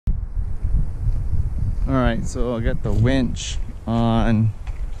All right, so I got the winch on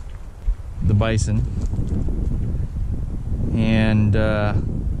the Bison, and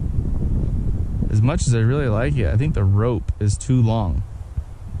as much as I really like it, I think the rope is too long,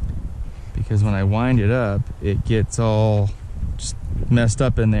 because when I wind it up, it gets all just messed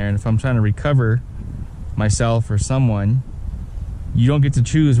up in there, and if I'm trying to recover myself or someone, you don't get to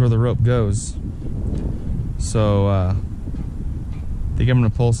choose where the rope goes. So I think I'm gonna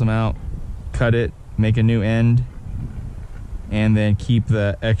pull some out, cut it, make a new end, and then keep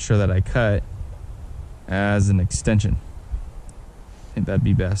the extra that I cut as an extension. I think that'd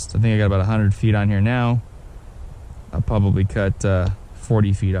be best. I think I got about 100 feet on here now. I'll probably cut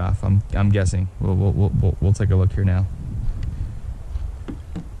 40 feet off. I'm guessing. We'll take a look here now.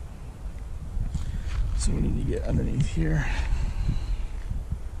 So we need to get underneath here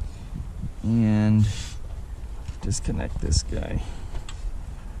and disconnect this guy.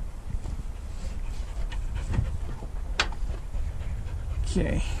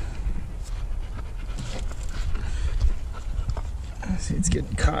 Okay. See, it's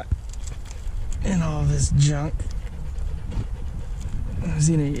getting caught in all this junk.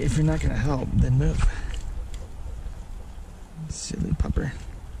 Xena, if you're not gonna help, then move. Silly pupper.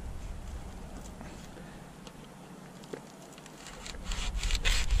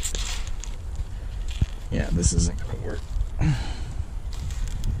 Yeah, this isn't gonna work.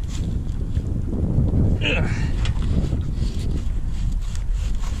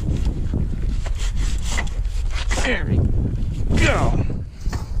 There we go.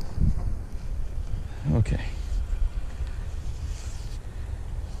 Okay.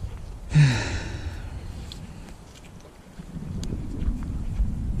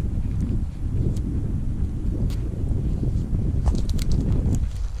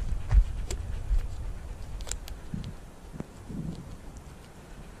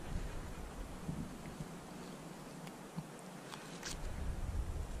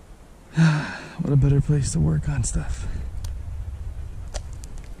 What a better place to work on stuff.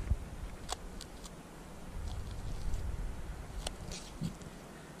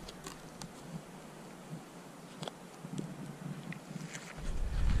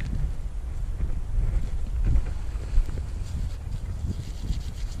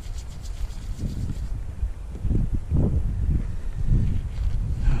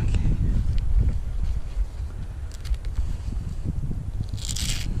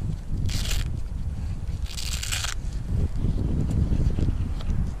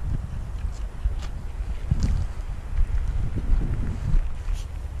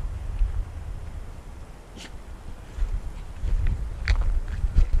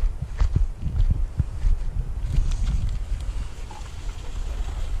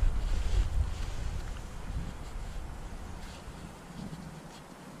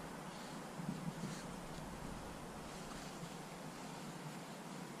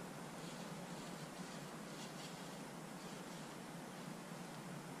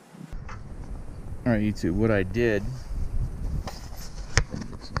 All right, YouTube, what I did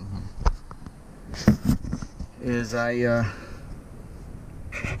is I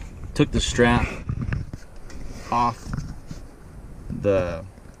took the strap off the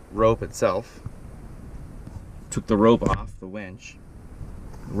rope itself, took the rope off the winch,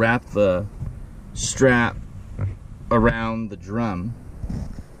 wrapped the strap around the drum,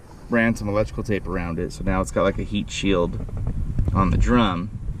 ran some electrical tape around it, so now it's got like a heat shield on the drum.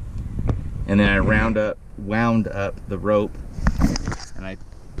 And then I wound up the rope, and I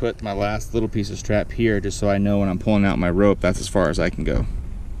put my last little piece of strap here just so I know when I'm pulling out my rope, that's as far as I can go.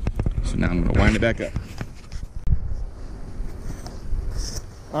 So now I'm gonna wind it back up.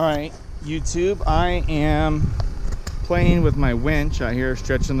 All right, YouTube, I am playing with my winch out here,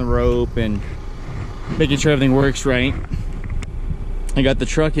 stretching the rope and making sure everything works right. I got the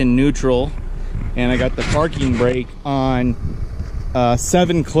truck in neutral, and I got the parking brake on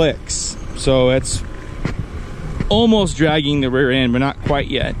 7 clicks. So it's almost dragging the rear end, but not quite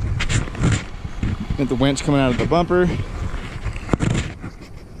yet. Got the winch coming out of the bumper.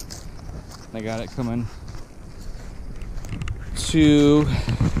 I got it coming to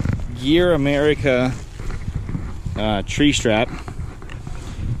Gear America tree strap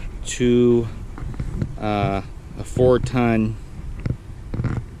to a 4-ton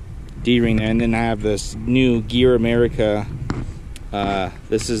D-ring there. And then I have this new Gear America,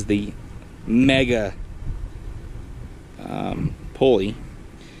 this is the Mega pulley,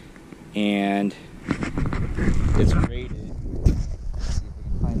 and it's rated, let's see if we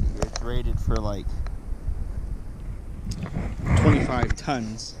can find it here, it's rated for like 25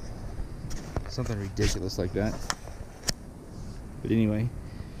 tons, something ridiculous like that. But anyway,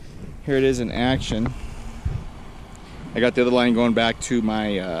 here it is in action. I got the other line going back to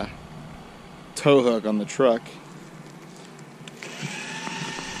my tow hook on the truck.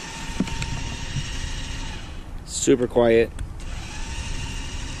 Super quiet.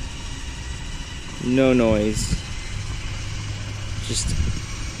 No noise. Just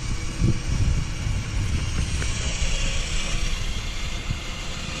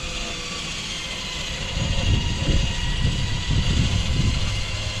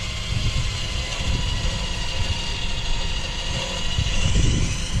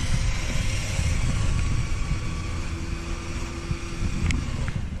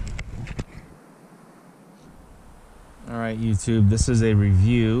Alright YouTube, this is a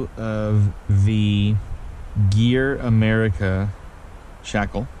review of the Gear America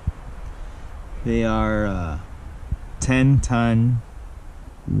shackle. They are 10-ton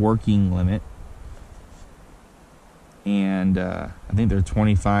working limit, and I think they're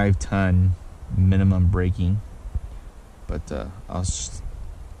 25-ton minimum braking, but I'll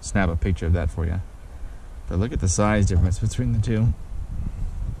snap a picture of that for you. But look at the size difference between the two.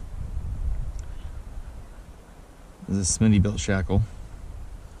 This is a Smittybilt shackle,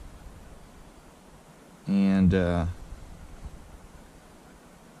 and this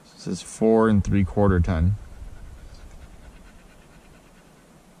is 4 3/4 ton.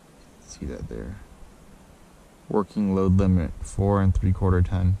 See that there? Working load limit 4 3/4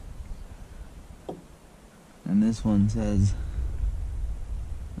 ton. And this one says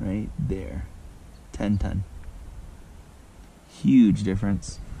right there 10 ton. Huge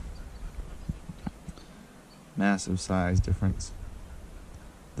difference. Massive size difference.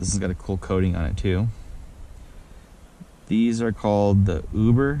 This has got a cool coating on it too. These are called the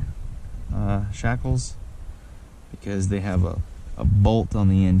Uber shackles because they have a bolt on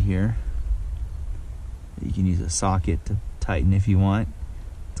the end here. You can use a socket to tighten if you want.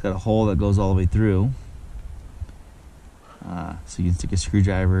 It's got a hole that goes all the way through. So you can stick a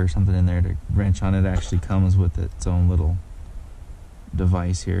screwdriver or something in there to wrench on it. It actually comes with its own little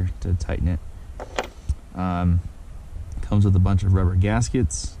device here to tighten it. Comes with a bunch of rubber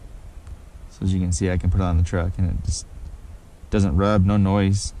gaskets, so as you can see I can put it on the truck and it just doesn't rub, no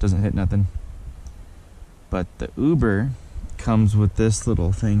noise, doesn't hit nothing. But the Uber comes with this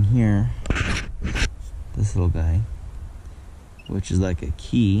little thing here, this little guy, which is like a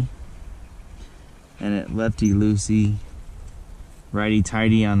key, and it lefty loosey, righty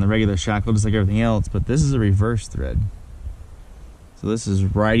tighty on the regular shackle just like everything else, but this is a reverse thread. So this is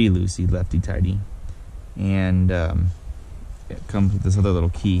righty loosey, lefty tighty. And it comes with this other little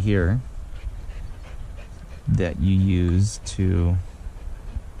key here that you use to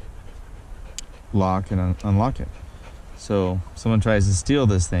lock and unlock it. So if someone tries to steal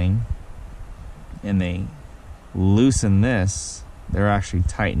this thing and they loosen this, they're actually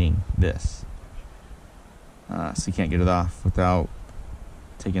tightening this. So you can't get it off without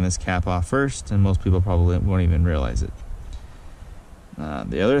taking this cap off first, and most people probably won't even realize it.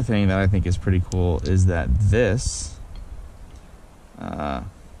 The other thing that I think is pretty cool is that this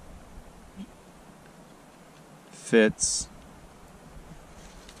fits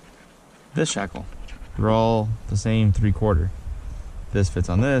this shackle. They're all the same 3/4. This fits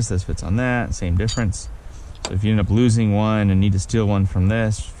on this fits on that, same difference. So if you end up losing one and need to steal one from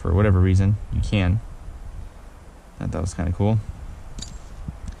this for whatever reason, you can. I thought that was kind of cool.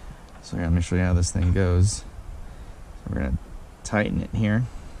 So I'm going to show you how this thing goes. So we're going to tighten it here.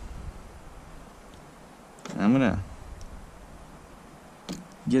 And I'm gonna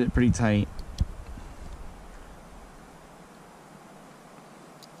get it pretty tight.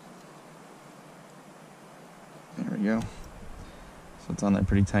 There we go. So it's on there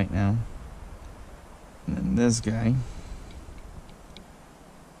pretty tight now. And then this guy,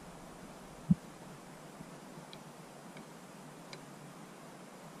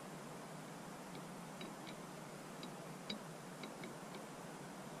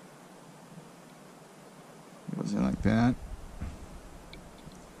 goes in like that.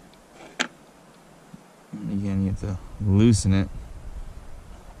 And again, you have to loosen it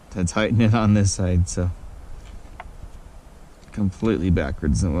to tighten it on this side, so completely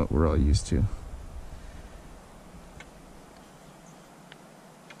backwards than what we're all used to.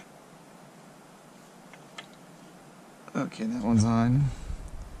 Okay, that one's on.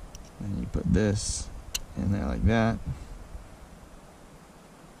 Then you put this in there like that,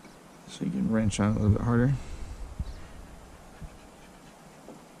 so you can wrench on it a little bit harder.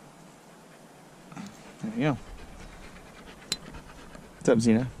 There you go. What's up,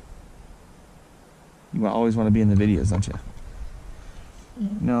 Zena? You always want to be in the videos, don't you?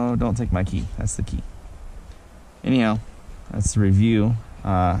 No, don't take my key. That's the key. Anyhow, that's the review.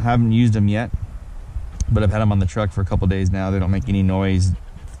 Haven't used them yet, But I've had them on the truck for a couple days now. They don't make any noise.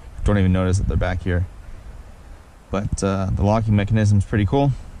 Don't even notice that they're back here. But the locking mechanism is pretty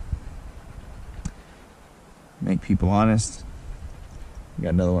cool. Make people honest. Got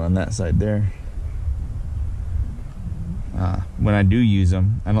another one on that side there. When I do use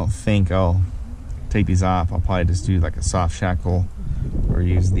them, I don't think I'll take these off. I'll probably just do like a soft shackle or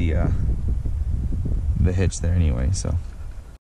use the hitch there anyway. So